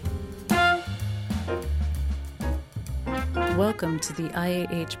Welcome to the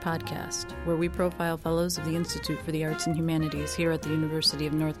IAH podcast, where we profile fellows of the Institute for the Arts and Humanities here at the University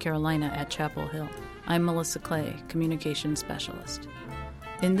of North Carolina at Chapel Hill. I'm Melissa Clay, Communications Specialist.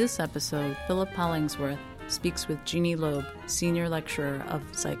 In this episode, Philip Hollingsworth speaks with Jeannie Loeb, Senior Lecturer of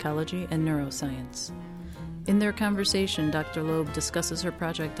Psychology and Neuroscience. In their conversation, Dr. Loeb discusses her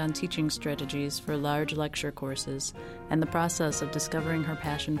project on teaching strategies for large lecture courses and the process of discovering her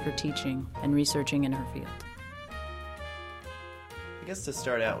passion for teaching and researching in her field. I guess to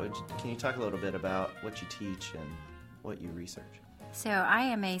start out with, can you talk a little bit about what you teach and what you research? So I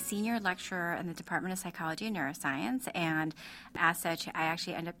am a senior lecturer in the Department of Psychology and Neuroscience, and as such, I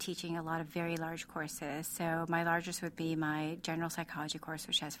actually end up teaching a lot of very large courses. So my largest would be my general psychology course,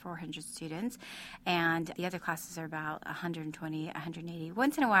 which has 400 students, and the other classes are about 120, 180.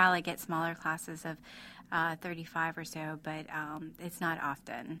 Once in a while, I get smaller classes of 35 or so, but it's not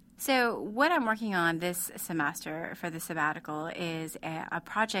often. So what I'm working on this semester for the sabbatical is a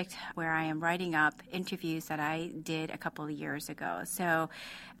project where I am writing up interviews that I did a couple of years ago. So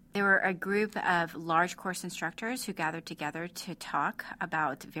there were a group of large course instructors who gathered together to talk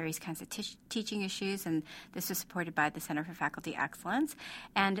about various kinds of teaching issues, and this was supported by the Center for Faculty Excellence.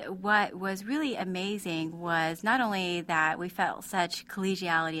 And what was really amazing was not only that we felt such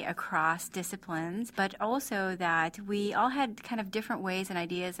collegiality across disciplines, but also that we all had kind of different ways and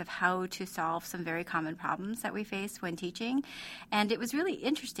ideas of how to solve some very common problems that we face when teaching. And it was really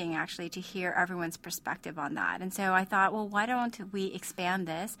interesting, actually, to hear everyone's perspective on that. And so I thought, well, why don't we expand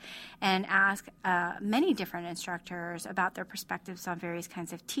this and ask many different instructors about their perspectives on various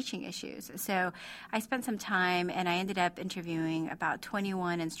kinds of teaching issues. So I spent some time, and I ended up interviewing about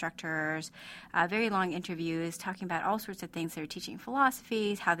 21 instructors, very long interviews, talking about all sorts of things. Their teaching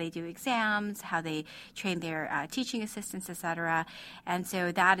philosophies, how they do exams, how they train their teaching assistants, etc. And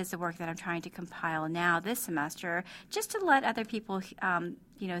so that is the work that I'm trying to compile now this semester, just to let other people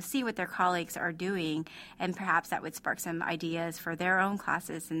see what their colleagues are doing, and perhaps that would spark some ideas for their own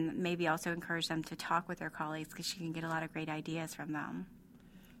classes, and maybe also encourage them to talk with their colleagues, because you can get a lot of great ideas from them.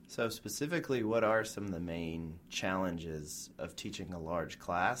 So specifically, what are some of the main challenges of teaching a large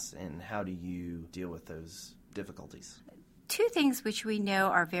class, and how do you deal with those difficulties? Two things which we know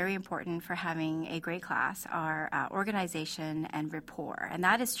are very important for having a great class are organization and rapport. And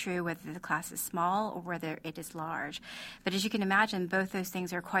that is true whether the class is small or whether it is large. But as you can imagine, both those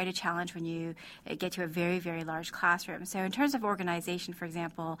things are quite a challenge when you get to a very, very large classroom. So in terms of organization, for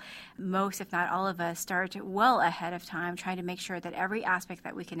example, most, if not all of us, start well ahead of time trying to make sure that every aspect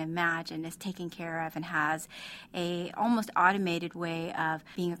that we can imagine is taken care of and has a almost automated way of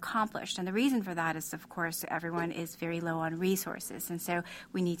being accomplished. And the reason for that is, of course, everyone is very low on resources, and so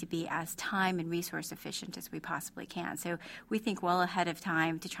we need to be as time and resource efficient as we possibly can. So we think well ahead of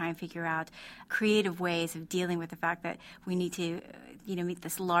time to try and figure out creative ways of dealing with the fact that we need to meet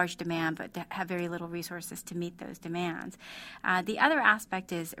this large demand, but to have very little resources to meet those demands. The other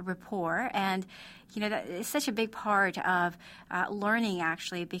aspect is rapport, and that is such a big part of learning,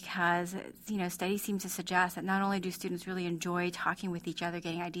 actually, because studies seem to suggest that not only do students really enjoy talking with each other,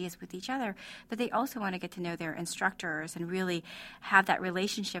 getting ideas with each other, but they also want to get to know their instructors and really have that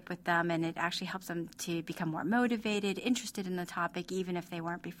relationship with them, and it actually helps them to become more motivated, interested in the topic, even if they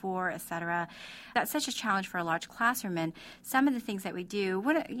weren't before, etc. That's such a challenge for a large classroom, and some of the things that we do,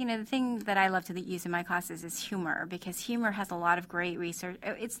 the thing that I love to use in my classes is humor, because humor has a lot of great research.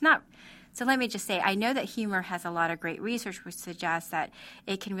 So let me just say, I know that humor has a lot of great research which suggests that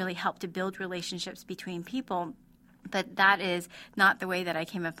it can really help to build relationships between people. But that is not the way that I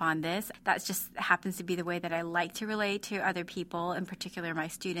came upon this. That just happens to be the way that I like to relate to other people, in particular my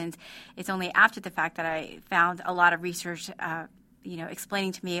students. It's only after the fact that I found a lot of research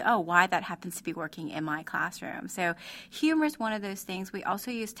explaining to me, why that happens to be working in my classroom. So humor is one of those things. We also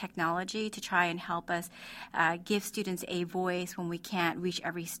use technology to try and help us give students a voice when we can't reach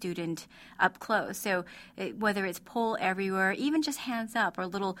every student up close. So whether it's poll everywhere, even just hands up, or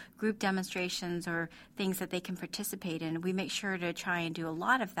little group demonstrations or things that they can participate in, we make sure to try and do a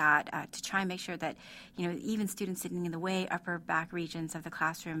lot of that to try and make sure that even students sitting in the way upper back regions of the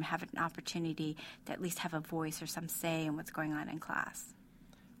classroom have an opportunity to at least have a voice or some say in what's going on in class.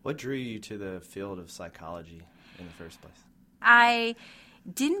 What drew you to the field of psychology in the first place? I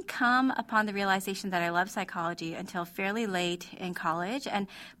didn't come upon the realization that I love psychology until fairly late in college. And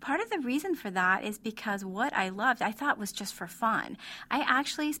part of the reason for that is because what I loved, I thought was just for fun. I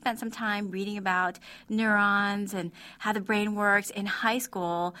actually spent some time reading about neurons and how the brain works in high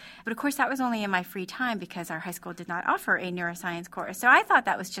school. But of course, that was only in my free time because our high school did not offer a neuroscience course. So I thought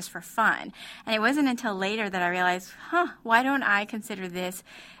that was just for fun. And it wasn't until later that I realized, why don't I consider this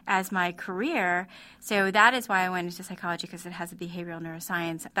as my career? So that is why I went into psychology, because it has a behavioral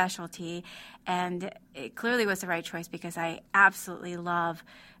neuroscience specialty. And it clearly was the right choice because I absolutely love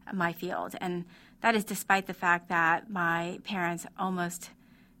my field. And that is despite the fact that my parents almost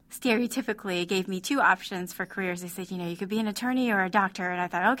stereotypically gave me two options for careers. They said, you could be an attorney or a doctor. And I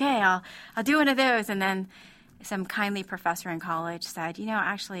thought, okay, I'll do one of those. And then some kindly professor in college said,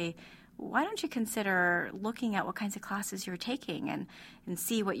 actually, why don't you consider looking at what kinds of classes you're taking and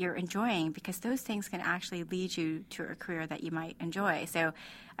see what you're enjoying, because those things can actually lead you to a career that you might enjoy. So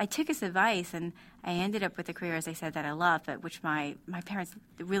I took his advice, and I ended up with a career, as I said, that I love, but which my parents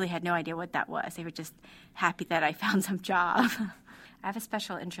really had no idea what that was. They were just happy that I found some job. I have a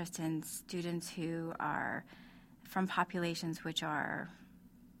special interest in students who are from populations which are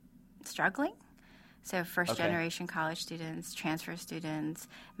struggling. So first-generation college students, transfer students,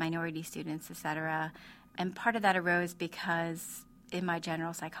 minority students, et cetera. And part of that arose because in my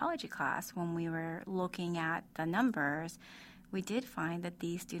general psychology class, when we were looking at the numbers, we did find that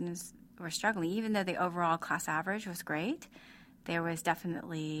these students were struggling. Even though the overall class average was great, there was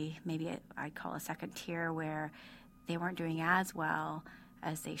definitely maybe I'd call a second tier where they weren't doing as well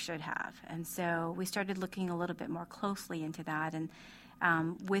as they should have. And so we started looking a little bit more closely into that. And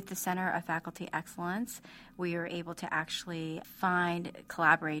with the Center of Faculty Excellence, we were able to actually find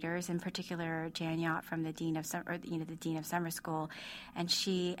collaborators, in particular Jeannie Loeb from the dean of summer school, and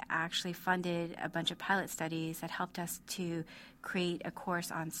she actually funded a bunch of pilot studies that helped us to create a course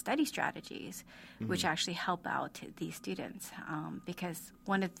on study strategies, which actually help out these students. Because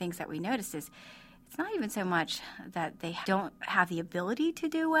one of the things that we noticed is it's not even so much that they don't have the ability to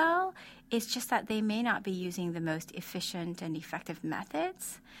do well. It's just that they may not be using the most efficient and effective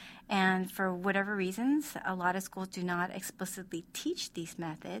methods. And for whatever reasons, a lot of schools do not explicitly teach these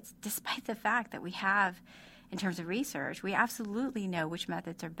methods, despite the fact that we have, in terms of research, we absolutely know which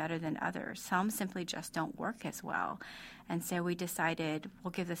methods are better than others. Some simply just don't work as well. And so we decided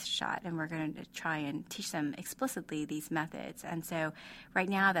we'll give this a shot, and we're going to try and teach them explicitly these methods. And so right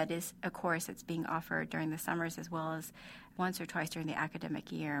now that is a course that's being offered during the summers as well as once or twice during the academic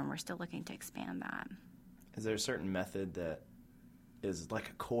year, and we're still looking to expand that. Is there a certain method that is like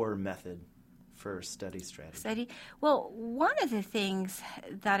a core method for study strategy? Well, one of the things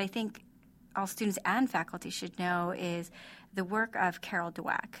that I think all students and faculty should know is the work of Carol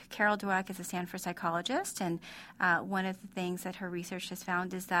Dweck. Carol Dweck is a Stanford psychologist, and one of the things that her research has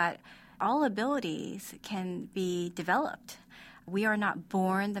found is that all abilities can be developed. We are not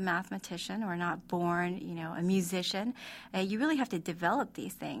born the mathematician. We're not born, a musician. You really have to develop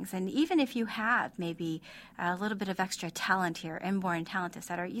these things. And even if you have maybe a little bit of extra talent here, inborn talent, et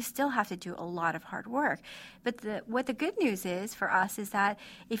cetera, you still have to do a lot of hard work. But what the good news is for us is that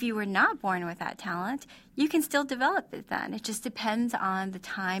if you were not born with that talent, you can still develop it then. It just depends on the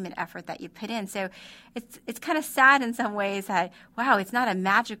time and effort that you put in. So it's kind of sad in some ways that, wow, it's not a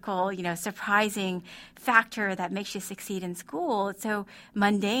magical, surprising factor that makes you succeed in school. It's so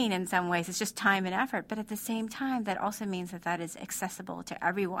mundane in some ways. It's just time and effort. But at the same time, that also means that is accessible to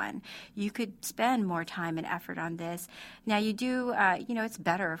everyone. You could spend more time and effort on this. Now, you do, it's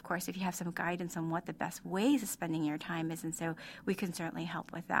better, of course, if you have some guidance on what the best ways of spending your time is. And so we can certainly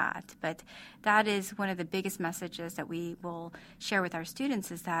help with that. But that is one of the biggest messages that we will share with our students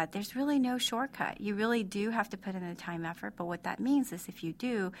is that there's really no shortcut. You really do have to put in the time effort. But what that means is if you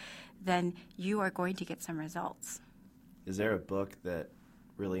do, then you are going to get some results. Is there a book that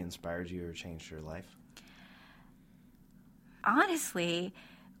really inspired you or changed your life? Honestly,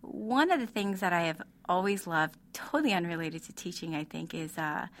 one of the things that I have always loved, totally unrelated to teaching, I think, is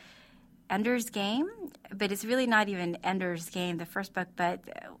Ender's Game. But it's really not even Ender's Game, the first book, but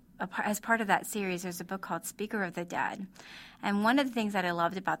as part of that series, there's a book called Speaker of the Dead. And one of the things that I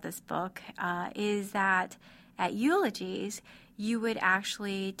loved about this book is that at eulogies, you would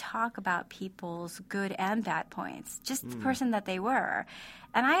actually talk about people's good and bad points, just the person that they were.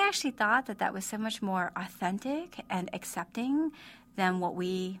 And I actually thought that was so much more authentic and accepting than what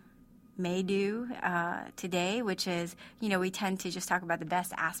we may do today, which is, we tend to just talk about the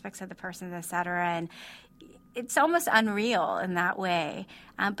best aspects of the person, et cetera, and it's almost unreal in that way.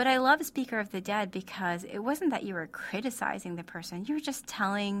 But I love Speaker of the Dead because it wasn't that you were criticizing the person. You were just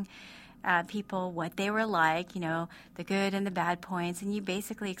telling people what they were like, the good and the bad points, and you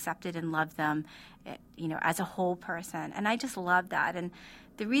basically accepted and loved them, as a whole person. And I just love that. And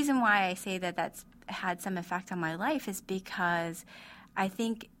the reason why I say that that's had some effect on my life is because I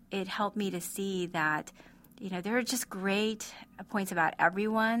think it helped me to see that, there are just great points about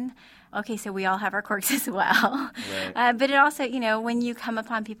everyone. Okay, so we all have our quirks as well. Right. But it also, when you come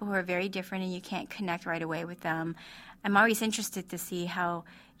upon people who are very different and you can't connect right away with them, I'm always interested to see how,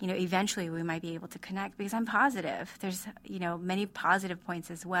 eventually we might be able to connect because I'm positive. There's, many positive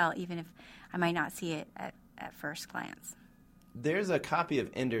points as well, even if I might not see it at first glance. There's a copy of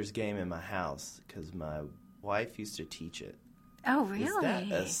Ender's Game in my house because my wife used to teach it. Oh,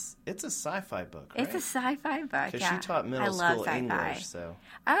 really? It's a sci-fi book, right? It's a sci-fi book, Because she taught middle school English, so.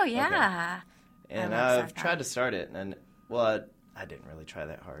 Oh, yeah. Okay. And I've tried to start it, and, I didn't really try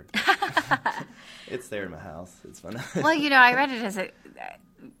that hard. It's there in my house. It's fun. Well, I read it as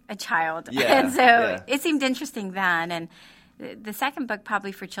a child, and so it seemed interesting then, and the second book,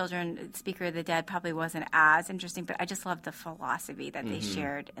 probably for children, Speaker of the Dead, probably wasn't as interesting, but I just loved the philosophy that they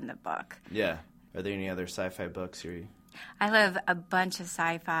shared in the book. Yeah. Are there any other sci-fi books I love a bunch of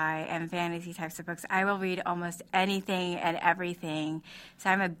sci-fi and fantasy types of books. I will read almost anything and everything. So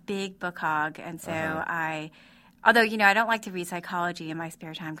I'm a big book hog, and so although, I don't like to read psychology in my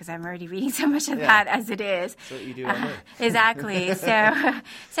spare time because I'm already reading so much of that as it is. That's what you do all day. Exactly.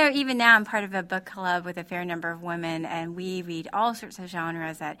 So even now I'm part of a book club with a fair number of women, and we read all sorts of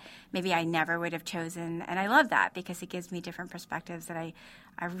genres that maybe I never would have chosen. And I love that because it gives me different perspectives that I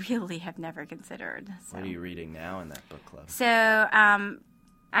really have never considered. So. What are you reading now in that book club? So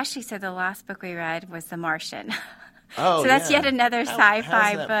actually, the last book we read was The Martian. Oh, so that's yet another sci-fi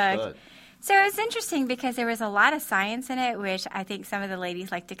how's that book. So it was interesting because there was a lot of science in it, which I think some of the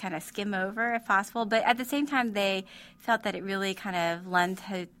ladies like to kind of skim over if possible. But at the same time, they felt that it really kind of lent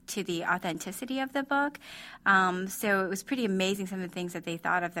to the authenticity of the book. So it was pretty amazing some of the things that they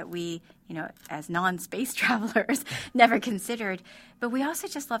thought of that we, as non-space travelers, never considered. But we also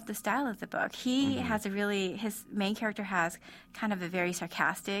just loved the style of the book. He has his main character has kind of a very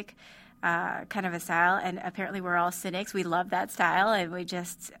sarcastic kind of a style, and apparently we're all cynics. We love that style, and we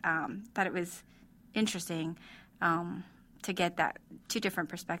just thought it was interesting to get that two different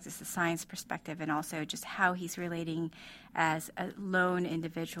perspectives, the science perspective and also just how he's relating as a lone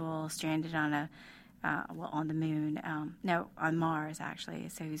individual stranded on on the moon. On Mars, actually.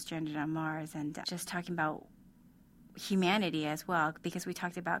 So he's stranded on Mars, and just talking about humanity as well, because we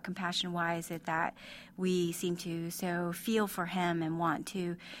talked about compassion. Why is it that we seem to so feel for him and want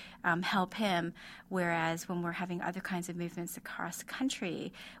to help him, whereas when we're having other kinds of movements across the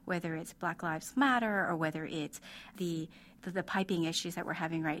country, whether it's Black Lives Matter or whether it's the piping issues that we're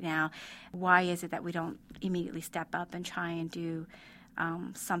having right now, why is it that we don't immediately step up and try and do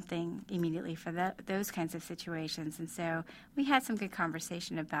something immediately for those kinds of situations? And so we had some good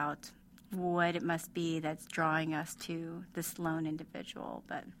conversation about what it must be that's drawing us to this lone individual.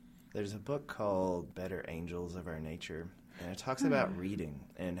 But there's a book called Better Angels of Our Nature, and it talks about reading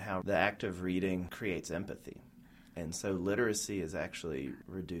and how the act of reading creates empathy. And so literacy has actually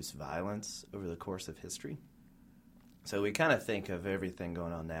reduced violence over the course of history. So we kind of think of everything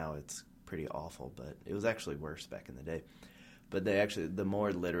going on now, it's pretty awful, but it was actually worse back in the day. But the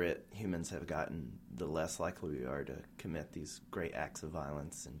more literate humans have gotten, the less likely we are to commit these great acts of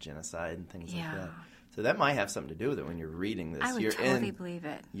violence and genocide and things like that. So that might have something to do with it when you're reading this. I would totally believe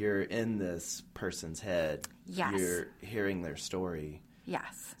it. You're in this person's head. Yes. You're hearing their story.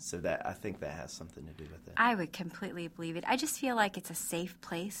 Yes. So I think that has something to do with it. I would completely believe it. I just feel like it's a safe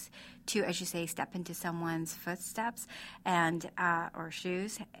place to, as you say, step into someone's footsteps and or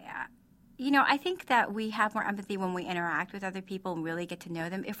shoes. I think that we have more empathy when we interact with other people and really get to know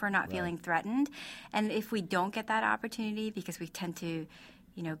them if we're not feeling threatened. And if we don't get that opportunity because we tend to,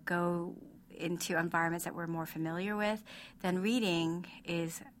 go into environments that we're more familiar with, then reading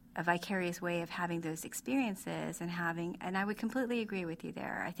is a vicarious way of having those experiences and I would completely agree with you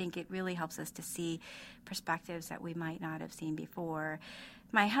there. I think it really helps us to see perspectives that we might not have seen before.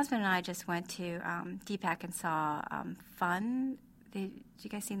 My husband and I just went to DPAC and saw Fun. Did you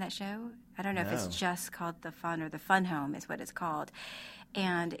guys seen that show? I don't know if it's just called The Fun or The Fun Home is what it's called.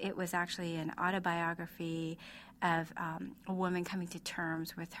 And it was actually an autobiography of a woman coming to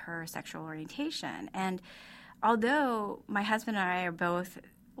terms with her sexual orientation. And although my husband and I are both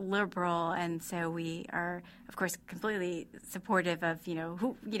liberal, and so we are, of course, completely supportive of,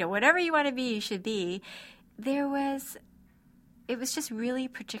 whatever you want to be, you should be. It was just really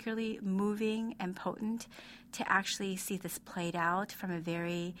particularly moving and potent to actually see this played out from a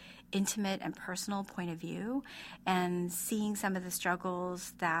very intimate and personal point of view, and seeing some of the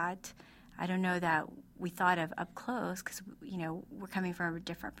struggles that I don't know that we thought of up close, because, we're coming from a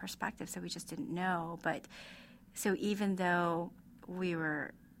different perspective, so we just didn't know. But so even though we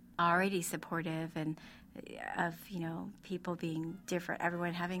were already supportive and of, people being different,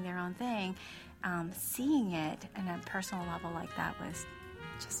 everyone having their own thing, seeing it on a personal level like that was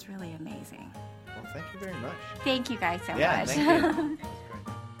just really amazing. Well, thank you very much. Thank you guys so Yeah, much. thank you.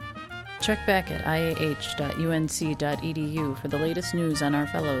 Check back at iah.unc.edu for the latest news on our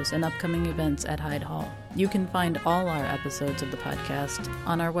fellows and upcoming events at Hyde Hall. You can find all our episodes of the podcast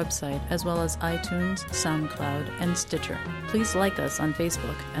on our website, as well as iTunes, SoundCloud, and Stitcher. Please like us on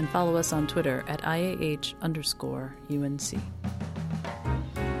Facebook and follow us on Twitter at IAH_UNC.